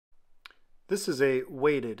This is a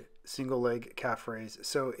weighted single leg calf raise.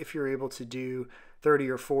 So if you're able to do 30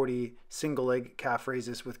 or 40 single leg calf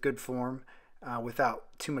raises with good form without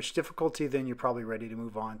too much difficulty, then you're probably ready to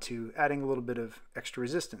move on to adding a little bit of extra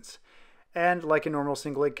resistance. And like a normal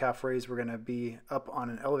single leg calf raise, we're going to be up on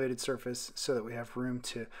an elevated surface so that we have room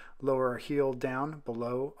to lower our heel down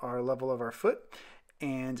below our level of our foot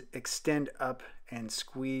and extend up and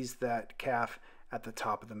squeeze that calf at the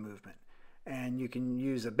top of the movement. And you can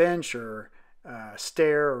use a bench or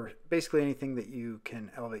stair or basically anything that you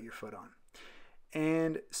can elevate your foot on.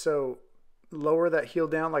 And so lower that heel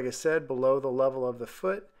down, like I said, below the level of the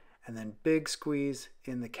foot, and then big squeeze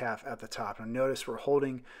in the calf at the top. And notice we're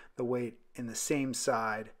holding the weight in the same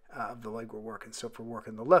side of the leg we're working. So if we're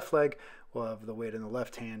working the left leg, we'll have the weight in the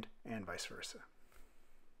left hand and vice versa.